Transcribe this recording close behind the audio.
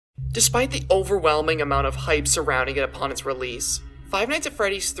Despite the overwhelming amount of hype surrounding it upon its release, Five Nights at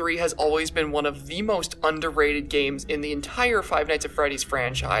Freddy's 3 has always been one of the most underrated games in the entire Five Nights at Freddy's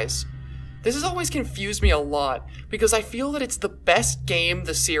franchise. This has always confused me a lot, because I feel that it's the best game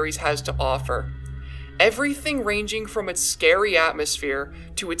the series has to offer. Everything ranging from its scary atmosphere,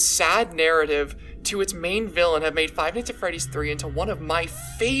 to its sad narrative, to its main villain have made Five Nights at Freddy's 3 into one of my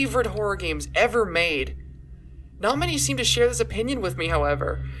favorite horror games ever made. Not many seem to share this opinion with me,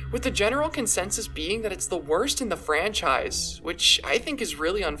 however, with the general consensus being that it's the worst in the franchise, which I think is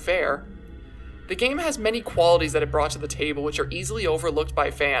really unfair. The game has many qualities that it brought to the table which are easily overlooked by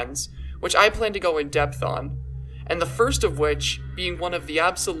fans, which I plan to go in depth on, and the first of which being one of the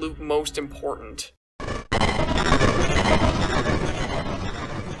absolute most important.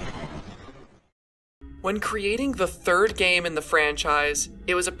 When creating the third game in the franchise,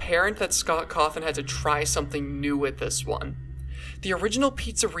 it was apparent that Scott Cawthon had to try something new with this one. The original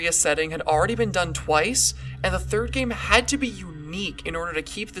pizzeria setting had already been done twice, and the third game had to be unique in order to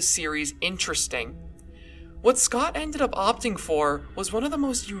keep the series interesting. What Scott ended up opting for was one of the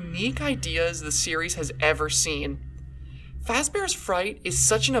most unique ideas the series has ever seen. Fazbear's Fright is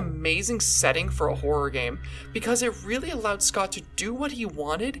such an amazing setting for a horror game because it really allowed Scott to do what he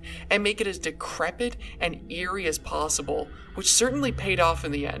wanted and make it as decrepit and eerie as possible, which certainly paid off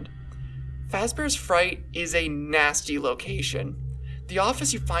in the end. Fazbear's Fright is a nasty location. The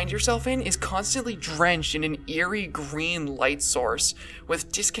office you find yourself in is constantly drenched in an eerie green light source,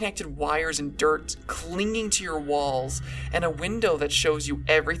 with disconnected wires and dirt clinging to your walls, and a window that shows you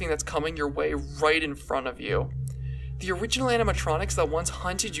everything that's coming your way right in front of you. The original animatronics that once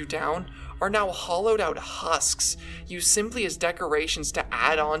hunted you down are now hollowed out husks, used simply as decorations to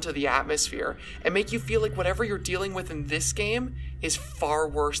add on to the atmosphere, and make you feel like whatever you're dealing with in this game is far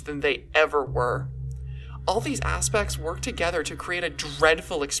worse than they ever were. All these aspects work together to create a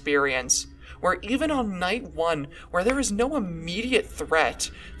dreadful experience, where even on night one, where there is no immediate threat,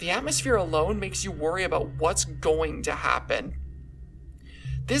 the atmosphere alone makes you worry about what's going to happen.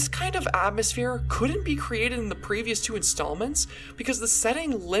 This kind of atmosphere couldn't be created in the previous two installments because the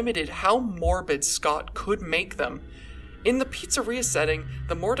setting limited how morbid Scott could make them. In the pizzeria setting,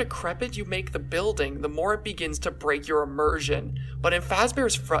 the more decrepit you make the building, the more it begins to break your immersion. But in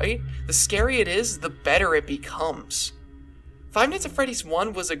Fazbear's Fright, the scarier it is, the better it becomes. Five Nights at Freddy's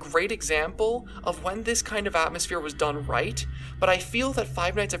 1 was a great example of when this kind of atmosphere was done right, but I feel that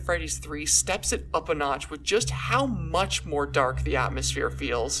Five Nights at Freddy's 3 steps it up a notch with just how much more dark the atmosphere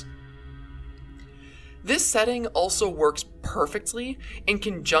feels. This setting also works perfectly in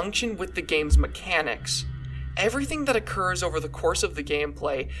conjunction with the game's mechanics. Everything that occurs over the course of the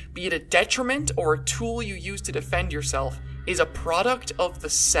gameplay, be it a detriment or a tool you use to defend yourself, is a product of the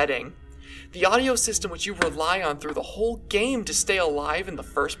setting. The audio system which you rely on through the whole game to stay alive in the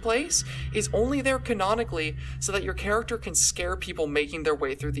first place is only there canonically so that your character can scare people making their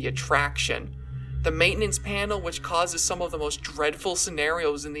way through the attraction. The maintenance panel, which causes some of the most dreadful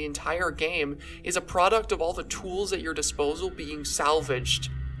scenarios in the entire game, is a product of all the tools at your disposal being salvaged.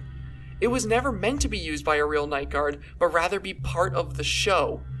 It was never meant to be used by a real night guard, but rather be part of the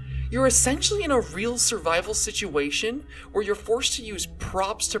show. You're essentially in a real survival situation where you're forced to use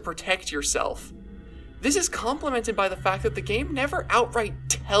props to protect yourself. This is complemented by the fact that the game never outright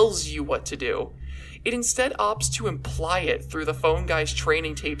tells you what to do. It instead opts to imply it through the phone guy's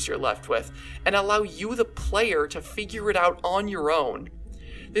training tapes you're left with, and allow you, the player, to figure it out on your own.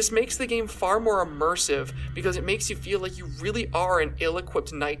 This makes the game far more immersive because it makes you feel like you really are an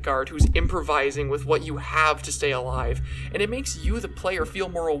ill-equipped night guard who's improvising with what you have to stay alive, and it makes you, the player, feel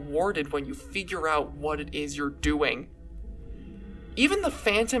more rewarded when you figure out what it is you're doing. Even the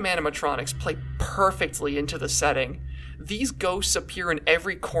phantom animatronics play perfectly into the setting. These ghosts appear in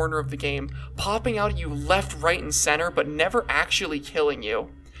every corner of the game, popping out at you left, right, and center, but never actually killing you.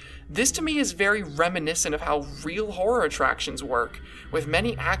 This to me is very reminiscent of how real horror attractions work, with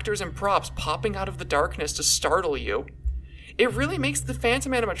many actors and props popping out of the darkness to startle you. It really makes the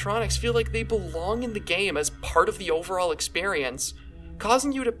phantom animatronics feel like they belong in the game as part of the overall experience,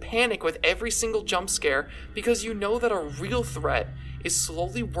 causing you to panic with every single jump scare because you know that a real threat is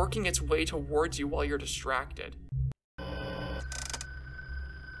slowly working its way towards you while you're distracted.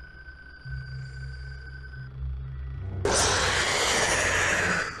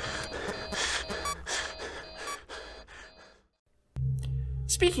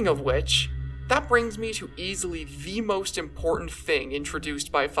 Speaking of which, that brings me to easily the most important thing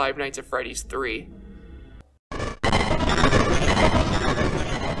introduced by Five Nights at Freddy's 3.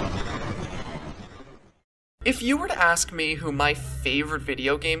 If you were to ask me who my favorite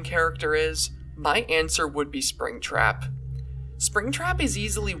video game character is, my answer would be Springtrap. Springtrap is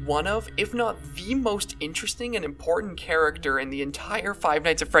easily one of, if not the most interesting and important character in the entire Five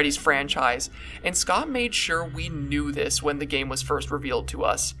Nights at Freddy's franchise, and Scott made sure we knew this when the game was first revealed to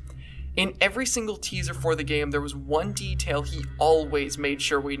us. In every single teaser for the game, there was one detail he always made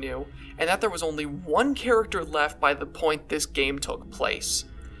sure we knew, and that there was only one character left by the point this game took place.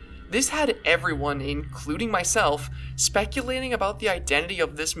 This had everyone, including myself, speculating about the identity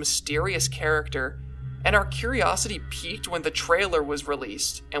of this mysterious character, and our curiosity peaked when the trailer was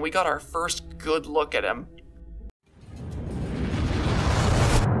released, and we got our first good look at him.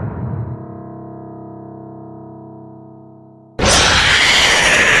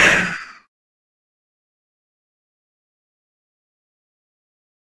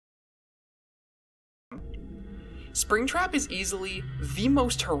 Springtrap is easily the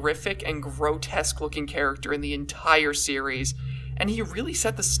most horrific and grotesque looking character in the entire series, and he really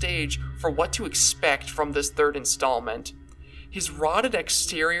set the stage for what to expect from this third installment. His rotted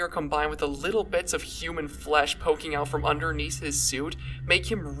exterior combined with the little bits of human flesh poking out from underneath his suit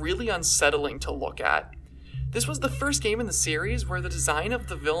make him really unsettling to look at. This was the first game in the series where the design of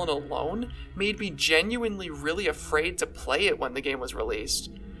the villain alone made me genuinely really afraid to play it when the game was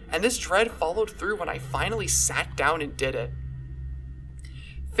released. And this dread followed through when I finally sat down and did it.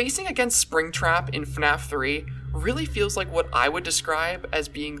 Facing against Springtrap in FNaF 3 really feels like what I would describe as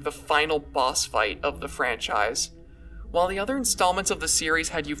being the final boss fight of the franchise. While the other installments of the series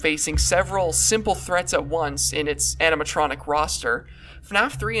had you facing several simple threats at once in its animatronic roster,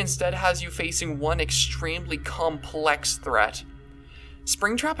 FNaF 3 instead has you facing one extremely complex threat.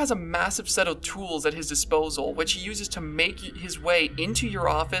 Springtrap has a massive set of tools at his disposal, which he uses to make his way into your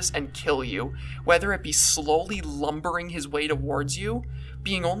office and kill you, whether it be slowly lumbering his way towards you,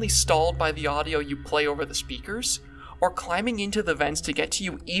 being only stalled by the audio you play over the speakers, or climbing into the vents to get to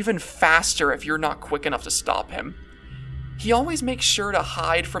you even faster if you're not quick enough to stop him. He always makes sure to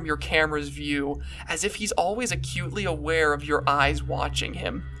hide from your camera's view, as if he's always acutely aware of your eyes watching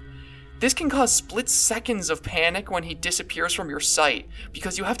him. This can cause split seconds of panic when he disappears from your sight,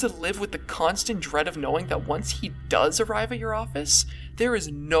 because you have to live with the constant dread of knowing that once he does arrive at your office, there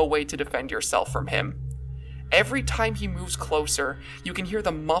is no way to defend yourself from him. Every time he moves closer, you can hear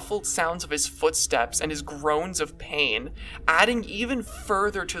the muffled sounds of his footsteps and his groans of pain, adding even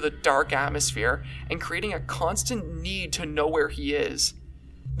further to the dark atmosphere and creating a constant need to know where he is.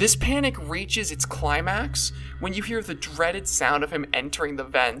 This panic reaches its climax when you hear the dreaded sound of him entering the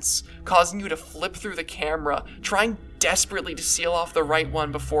vents, causing you to flip through the camera, trying desperately to seal off the right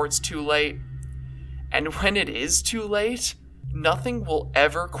one before it's too late. And when it is too late, nothing will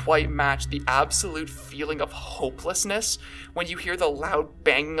ever quite match the absolute feeling of hopelessness when you hear the loud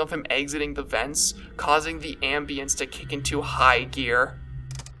banging of him exiting the vents, causing the ambience to kick into high gear.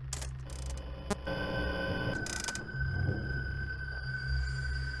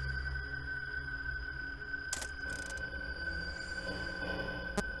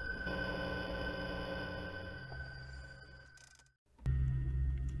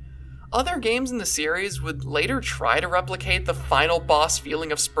 Other games in the series would later try to replicate the final boss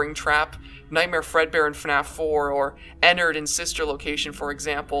feeling of Springtrap, Nightmare Fredbear in FNaF 4, or Ennard in Sister Location for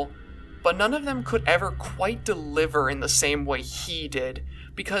example, but none of them could ever quite deliver in the same way he did,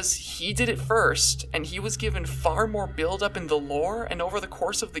 because he did it first, and he was given far more build-up in the lore and over the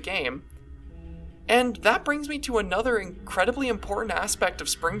course of the game. And that brings me to another incredibly important aspect of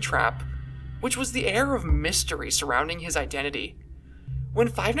Springtrap, which was the air of mystery surrounding his identity. When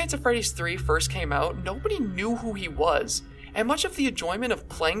Five Nights at Freddy's 3 first came out, nobody knew who he was, and much of the enjoyment of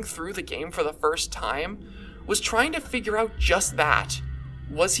playing through the game for the first time was trying to figure out just that.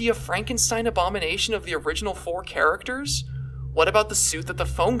 Was he a Frankenstein abomination of the original 4 characters? What about the suit that the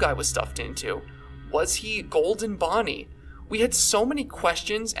phone guy was stuffed into? Was he Golden Bonnie? We had so many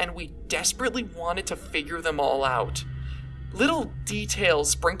questions, and we desperately wanted to figure them all out. Little details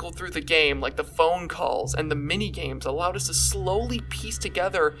sprinkled through the game, like the phone calls and the mini-games, allowed us to slowly piece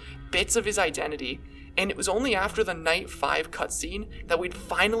together bits of his identity, and it was only after the Night 5 cutscene that we'd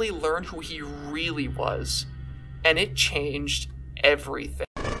finally learn who he really was. And it changed everything.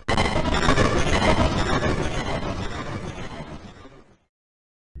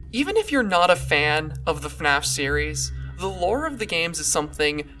 Even if you're not a fan of the FNaF series, the lore of the games is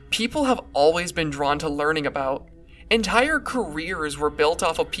something people have always been drawn to learning about. Entire careers were built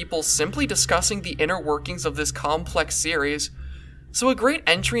off of people simply discussing the inner workings of this complex series, so a great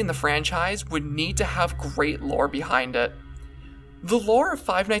entry in the franchise would need to have great lore behind it. The lore of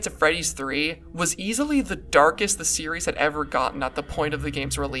Five Nights at Freddy's 3 was easily the darkest the series had ever gotten at the point of the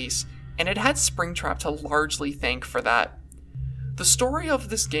game's release, and it had Springtrap to largely thank for that. The story of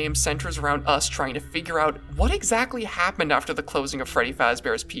this game centers around us trying to figure out what exactly happened after the closing of Freddy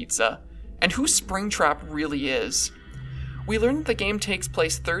Fazbear's Pizza, and who Springtrap really is. We learn that the game takes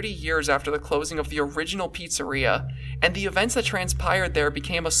place 30 years after the closing of the original pizzeria, and the events that transpired there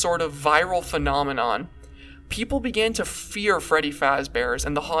became a sort of viral phenomenon. People began to fear Freddy Fazbear's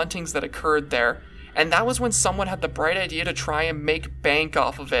and the hauntings that occurred there, and that was when someone had the bright idea to try and make bank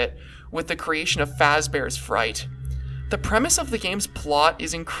off of it with the creation of Fazbear's Fright. The premise of the game's plot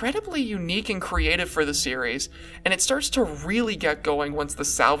is incredibly unique and creative for the series, and it starts to really get going once the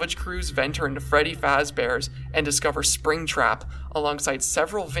salvage crews venture into Freddy Fazbear's and discover Springtrap alongside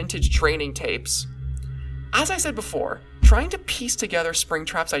several vintage training tapes. As I said before, trying to piece together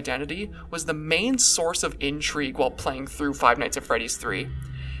Springtrap's identity was the main source of intrigue while playing through Five Nights at Freddy's 3.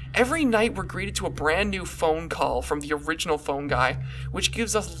 Every night we're greeted to a brand new phone call from the original phone guy, which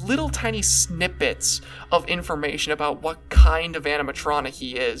gives us little tiny snippets of information about what kind of animatronic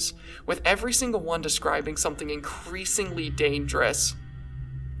he is, with every single one describing something increasingly dangerous.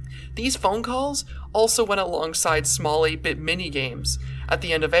 These phone calls also went alongside small 8-bit minigames at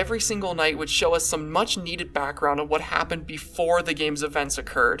the end of every single night, which show us some much needed background on what happened before the game's events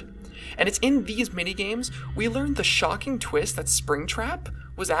occurred. And it's in these minigames we learned the shocking twist that Springtrap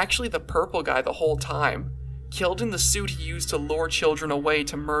was actually the purple guy the whole time, killed in the suit he used to lure children away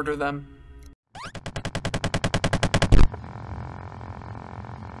to murder them.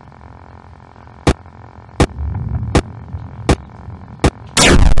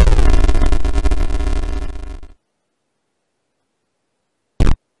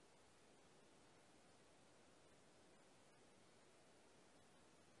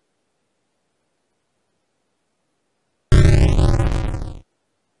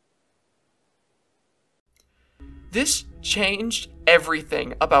 This changed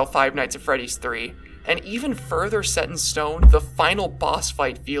everything about Five Nights at Freddy's 3, and even further set in stone the final boss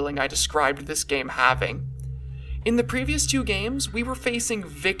fight feeling I described this game having. In the previous two games, we were facing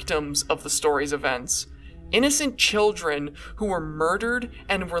victims of the story's events, innocent children who were murdered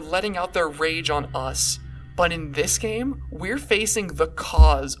and were letting out their rage on us. But in this game, we're facing the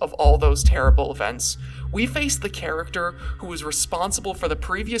cause of all those terrible events. We face the character who was responsible for the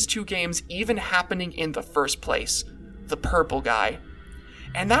previous two games even happening in the first place, the purple guy.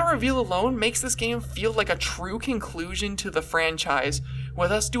 And that reveal alone makes this game feel like a true conclusion to the franchise,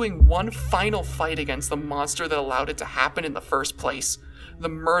 with us doing one final fight against the monster that allowed it to happen in the first place, the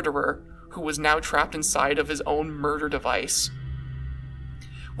murderer, who was now trapped inside of his own murder device.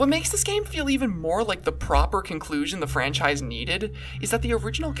 What makes this game feel even more like the proper conclusion the franchise needed is that the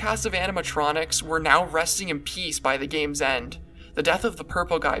original cast of animatronics were now resting in peace by the game's end, the death of the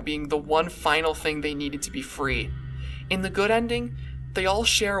purple guy being the one final thing they needed to be free. In the good ending, they all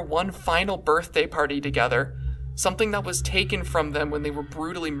share one final birthday party together, something that was taken from them when they were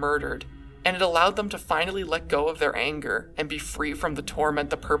brutally murdered, and it allowed them to finally let go of their anger and be free from the torment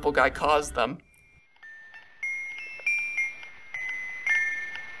the purple guy caused them.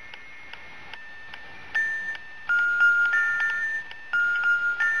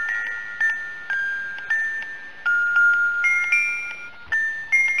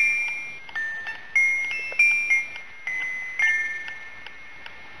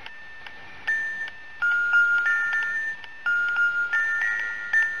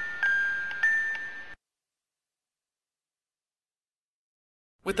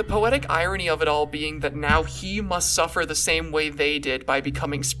 With the poetic irony of it all being that now he must suffer the same way they did by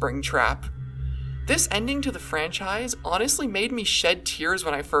becoming Springtrap. This ending to the franchise honestly made me shed tears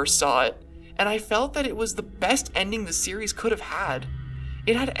when I first saw it, and I felt that it was the best ending the series could have had.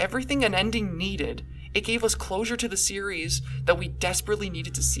 It had everything an ending needed. It gave us closure to the series that we desperately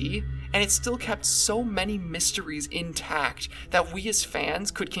needed to see, and it still kept so many mysteries intact that we as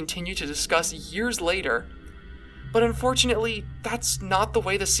fans could continue to discuss years later. But unfortunately, that's not the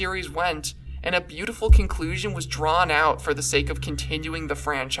way the series went, and a beautiful conclusion was drawn out for the sake of continuing the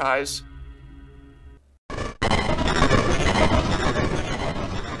franchise.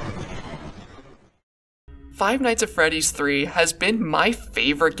 Five Nights at Freddy's 3 has been my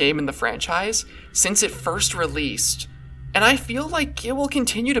favorite game in the franchise since it first released, and I feel like it will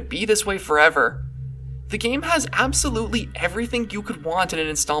continue to be this way forever. The game has absolutely everything you could want in an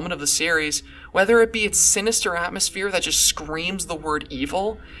installment of the series, whether it be its sinister atmosphere that just screams the word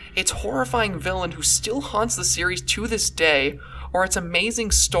evil, its horrifying villain who still haunts the series to this day, or its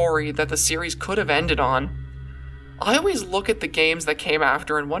amazing story that the series could have ended on. I always look at the games that came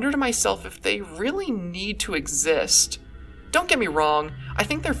after and wonder to myself if they really need to exist. Don't get me wrong, I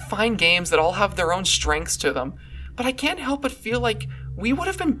think they're fine games that all have their own strengths to them, but I can't help but feel like we would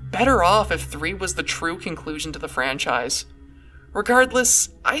have been better off if 3 was the true conclusion to the franchise. Regardless,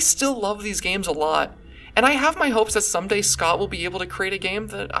 I still love these games a lot, and I have my hopes that someday Scott will be able to create a game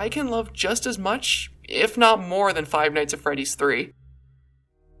that I can love just as much, if not more than Five Nights at Freddy's 3.